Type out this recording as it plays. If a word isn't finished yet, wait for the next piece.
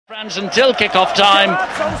Until kick-off time,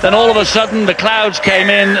 then all of a sudden the clouds came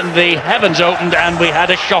in, the heavens opened, and we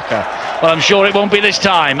had a shocker. Well, I'm sure it won't be this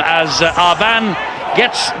time, as Arban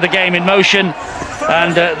gets the game in motion,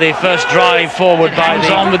 and the first drive forward by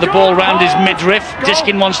on with the ball round his midriff.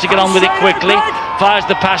 Diskin wants to get on with it quickly, fires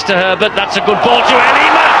the pass to Herbert. That's a good ball to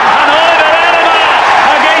Elima, and Herbert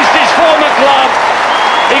against his former club.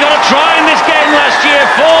 He got a try in this game last year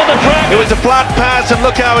for the Dragons. It was a flat pass, and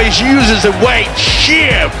look how he uses the weight.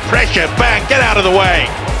 Sheer pressure, bang, get out of the way.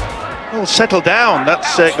 Well, settle down.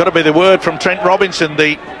 That's got to be the word from Trent Robinson,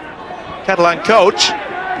 the Catalan coach.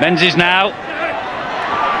 Menzies now.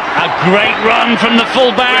 A great run from the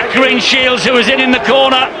full-back, Greenshields, who was in the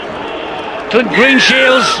corner. Clint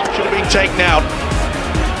Greenshields. Should have been taken out.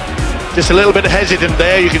 Just a little bit hesitant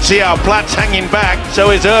there. You can see how Platt's hanging back.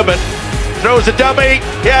 So is Herbert. Throws the dummy,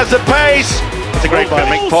 he has the pace. It's a great by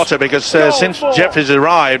Mick Potter, because since Jeffries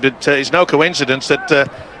arrived, it's no coincidence that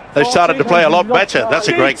they've started to play a lot better. That's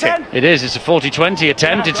a great kick. It is, it's a 40-20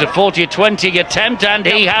 attempt, it's a 40-20 attempt, and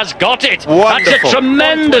he has got it. Wonderful. That's a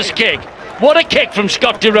tremendous kick. What a kick from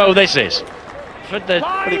Scott Durow this is. They're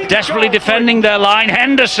desperately defending their line.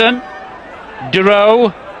 Henderson,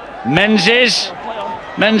 Durow, Menzies.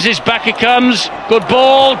 Menzies, back he comes. Good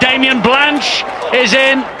ball, Damien Blanche is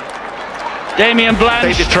in. Damien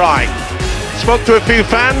Blanche. They try. Spoke to a few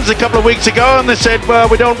fans a couple of weeks ago, and they said,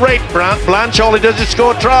 well, we don't rate Blanche, all he does is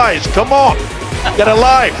score tries. Come on, get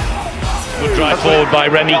alive. Good drive forward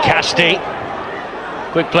by Remy Casti.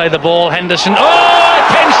 Quick play the ball, Henderson. Oh,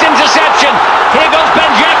 pinched interception. Here goes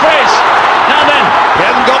Ben Jeffries. Now then. He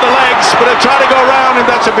hasn't got the legs, but he'll try to go around, and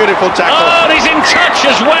that's a beautiful tackle. Oh, and he's in touch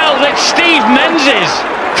as well. It's Steve Menzies.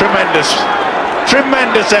 Tremendous,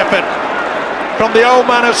 tremendous effort from the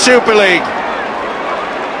old man of Super League.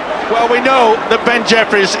 Well, we know that Ben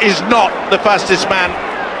Jeffries is not the fastest man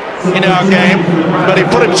in our game, but he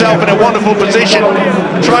put himself in a wonderful position,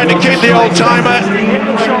 trying to keep the old-timer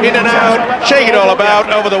in and out, shake it all about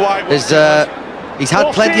over the white. He's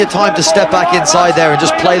had plenty of time to step back inside there and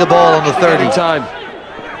just play the ball on the 30 time.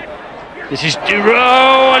 This is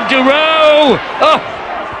Durow, and Durow! Oh!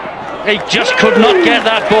 He just could not get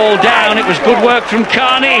that ball down. It was good work from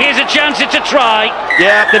Carney. Here's a chance, it's a try.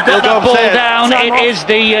 Yeah, they've got that ball down. It is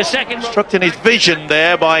the second. Struck in his vision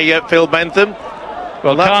there by Phil Bentham.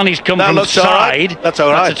 Well, Carney's come from the side. Right. That's all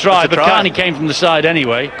right. That's a try, but Carney came from the side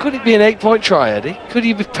anyway. Could it be an 8-point try, Eddie? Could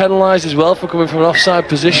he be penalised as well for coming from an offside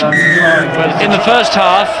position? Well, in the first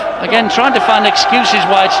half, again, trying to find excuses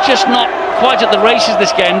why it's just not quite at the races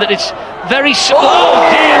this game, that it's very... Oh,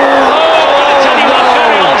 dear! Oh, I tell you what,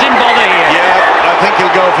 Ferriol's in bother here. Yeah, I think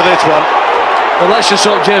he'll go for this one. Well, let's just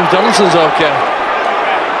hope James Donaldson's okay.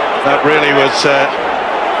 That really was a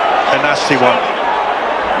nasty one.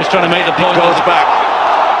 Just trying to make the point. He goes back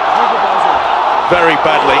very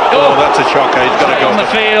badly. Oh, that's a shocker. He's got to go on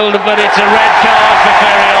the field, but it's a red card for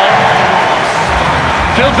Ferriol.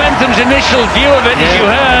 Phil Bentham's initial view of it, as you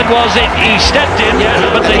heard, was he stepped in,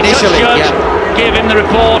 but the touch judge gave him the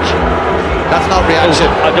report. That's not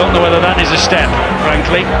reaction. I don't know whether that is a step,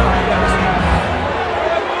 frankly.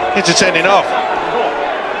 It's a sending off.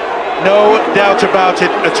 No doubt about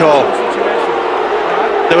it at all.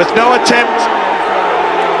 There was no attempt.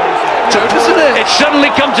 It's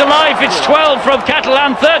suddenly come to life. It's 12 from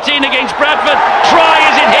Catalan, 13 against Bradford. Try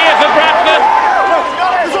is in here for Bradford.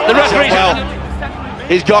 The referee's... Well,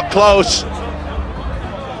 he's got close.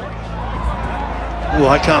 Oh,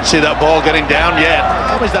 I can't see that ball getting down yet.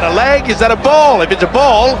 Oh, is that a leg? Is that a ball? If it's a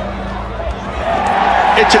ball,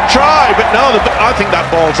 it's a try. But no, I think that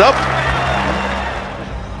ball's up.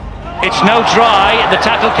 It's no try. The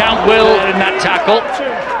tackle count will in that tackle.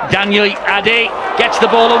 Daniel Addy gets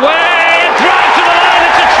the ball away and drives to the line.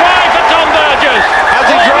 It's a try for Tom Burgess. Has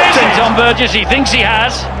he dropped it? Tom Burgess, he thinks he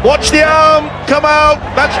has. Watch the arm come out.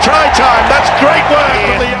 That's try time. That's great work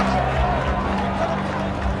from the young.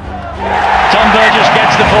 Tom Burgess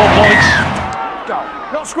gets the 4 points.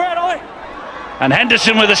 Not squared, Ollie. And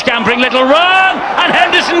Henderson with a scampering little run, and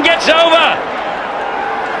Henderson gets over.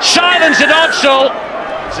 Silence at Odsal.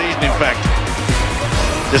 Season, in fact.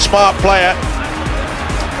 The smart player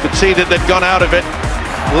could see that they'd gone out of it,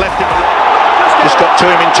 left him, just got to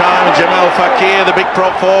him in time, and Jamal Fakir, the big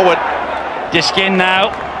prop forward. Diskin now,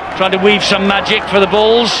 trying to weave some magic for the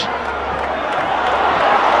Bulls.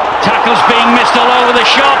 Tackles being missed all over the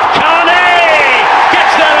shop. Carney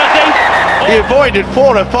gets there, I think. He avoided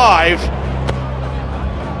 4 or 5.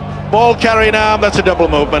 Ball carrying arm, that's a double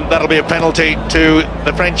movement. That'll be a penalty to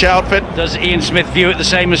the French outfit. Does Ian Smith view it the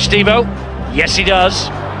same as Steve-O? Yes, he does.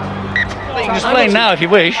 You can explain now if you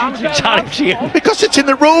wish. It's entirely up to you. Because it's in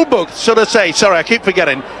the rule book, so to say. Sorry, I keep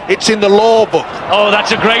forgetting. It's in the law book. Oh,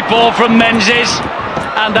 that's a great ball from Menzies.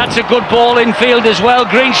 And that's a good ball in field as well.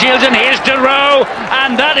 Green Shields, and here's De Roe.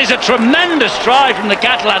 And that is a tremendous try from the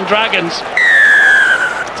Catalan Dragons.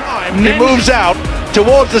 He moves out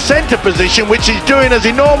towards the centre position, which he's doing as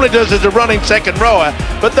he normally does as a running second rower.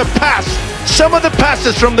 But the pass, some of the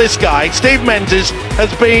passes from this guy, Steve Menzies,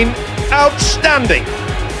 has been outstanding.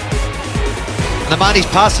 And the man he's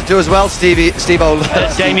passed it to as well, Steve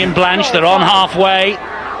Damien Blanche, they're on halfway.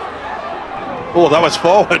 Oh, that was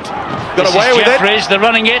forward. Got away with Jeffries, they're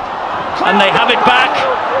running it, and they have it back.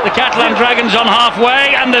 The Catalan Dragons on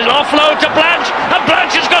halfway, and there's offload to Blanche, and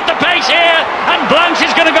Blanche has got the pace here, and Blanche is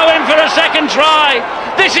going to go in for a second try.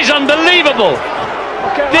 This is unbelievable.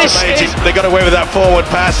 They got away with that forward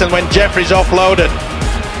pass, and when Jeffries offloaded,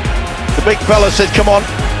 the big fella said, come on,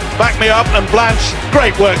 back me up, and Blanche,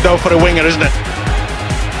 great work though for a winger, isn't it?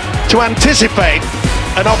 To anticipate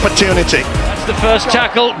an opportunity. That's the first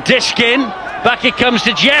tackle, disc in, back it comes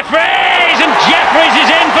to Jeffries, and Jeffries is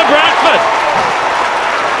in for Bradford.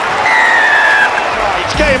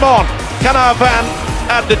 It's game on. Can our van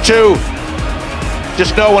add the two?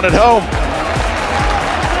 Just no one at home.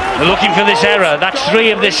 They're looking for this error. That's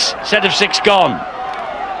 3 of this set of 6 gone.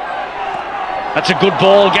 That's a good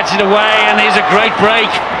ball, gets it away, and here's a great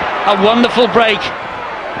break. A wonderful break.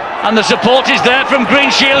 And the support is there from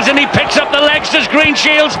Green Shields, and he picks up the legs, does Green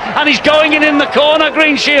Shields, and he's going in the corner,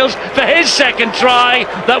 Green Shields, for his second try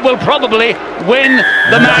that will probably win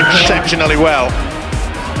the match. Exceptionally well.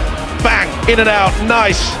 Bang, in and out,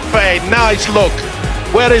 nice fade, nice look.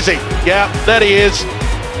 Where is he? Yeah, there he is.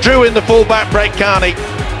 Drew in the full-back break, Carney,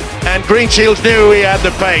 and Green Shields knew he had the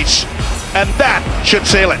pace, and that should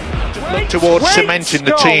seal it. Look towards cementing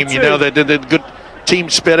the team, you know, the good team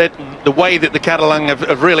spirit, the way that the Catalans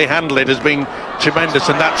have really handled it has been tremendous,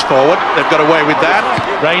 and that's forward. They've got away with that.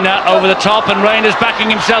 Rayner over the top, and Rayner's backing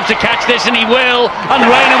himself to catch this, and he will, and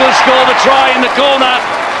Rayner will score the try in the corner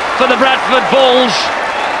for the Bradford Bulls.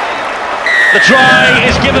 The try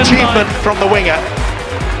is given achievement from the winger.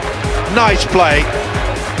 Nice play,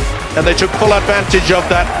 and they took full advantage of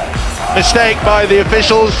that mistake by the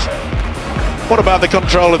officials. What about the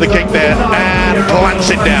control of the kick there, and plants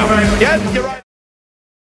it down? Yeah, you're right.